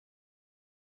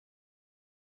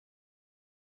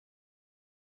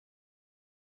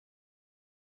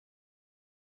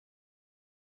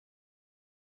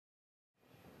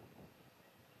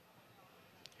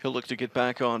He'll look to get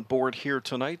back on board here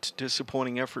tonight.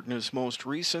 Disappointing effort in his most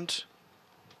recent.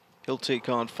 He'll take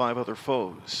on 5 other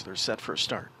foes. They're set for a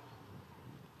start.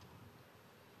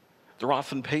 They're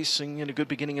off and pacing in a good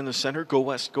beginning in the center. Go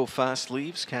West, Go Fast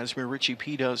leaves. Casimir Richie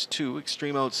P does too.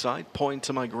 Extreme outside, Point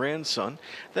to My Grandson.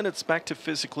 Then it's back to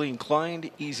Physically Inclined,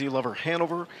 Easy Lover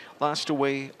Hanover. Last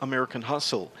away, American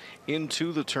Hustle.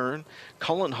 Into the turn,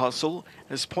 Cullen Hustle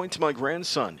as Point to My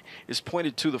Grandson is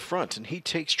pointed to the front and he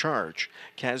takes charge.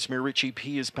 Casimir Richie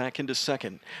P is back into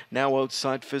second. Now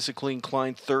outside, Physically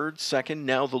Inclined third, second.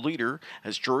 Now the leader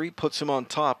as Drury puts him on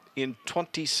top in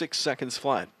 26 seconds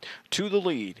flat. To the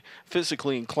lead,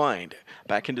 Physically Inclined.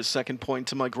 Back into second, Point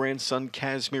to My Grandson,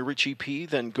 Casimir Richie P.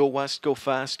 Then Go West, Go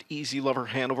Fast, Easy Lover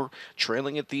Hanover.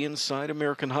 Trailing at the inside,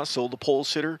 American Hustle. The pole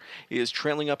sitter is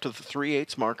trailing up to the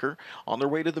 3/8 marker. On their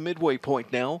way to the midway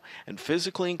point now. And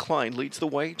Physically Inclined leads the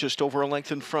way just over a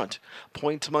length in front.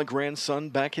 Point to My Grandson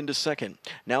back into second.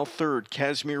 Now third,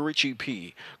 Casimir Richie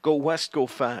P. Go West, Go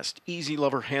Fast, Easy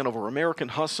Lover Hanover. American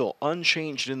Hustle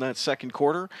unchanged in that second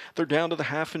quarter. They're down to the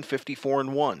half in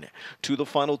 54-1. To the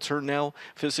final turn now.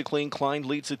 Physically Inclined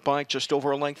leads it by just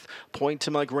over a length. Point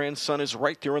to My Grandson is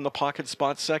right there in the pocket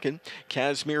spot second.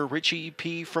 Casimir Richie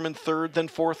P from in third, then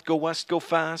fourth. Go West, Go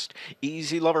Fast.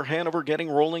 Easy Lover Hanover getting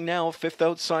rolling now. Fifth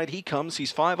outside he comes.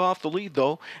 He's 5 off the lead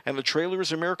though. And the trailer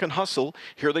is American Hustle.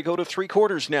 Here they go to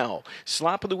 3/4 now.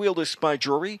 Slap of the wheel disc by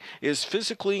Drury is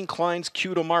Physically Inclined's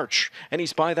cue to march. And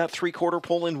he's by that 3/4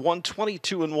 pole in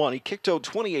 1:22-1. He kicked out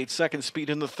 28-second speed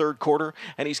in the third quarter.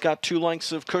 And he's got 2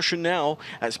 lengths of cushion now.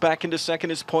 As back into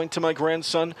second is Point to My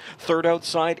Grandson. Third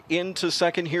outside into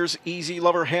second. Here's Easy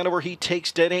Lover Hanover. He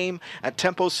takes dead aim at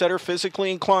tempo setter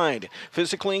Physically Inclined.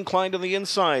 Physically Inclined on the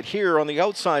inside. Here on the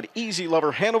outside, Easy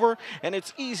Lover Hanover. And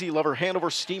it's Easy Lover Hanover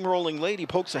steamrolling lady.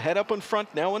 Pokes a head up in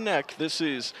front, now a neck. This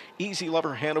is Easy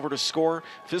Lover Hanover to score.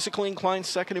 Physically Inclined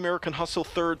second, American Hustle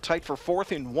third. Tight for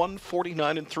fourth in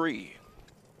 1:49-3.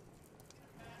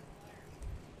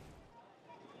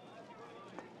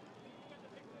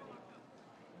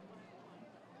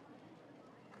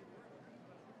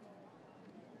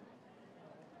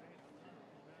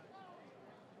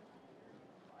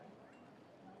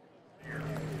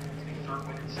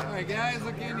 All right, guys,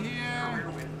 look in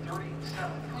here.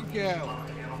 Thank you.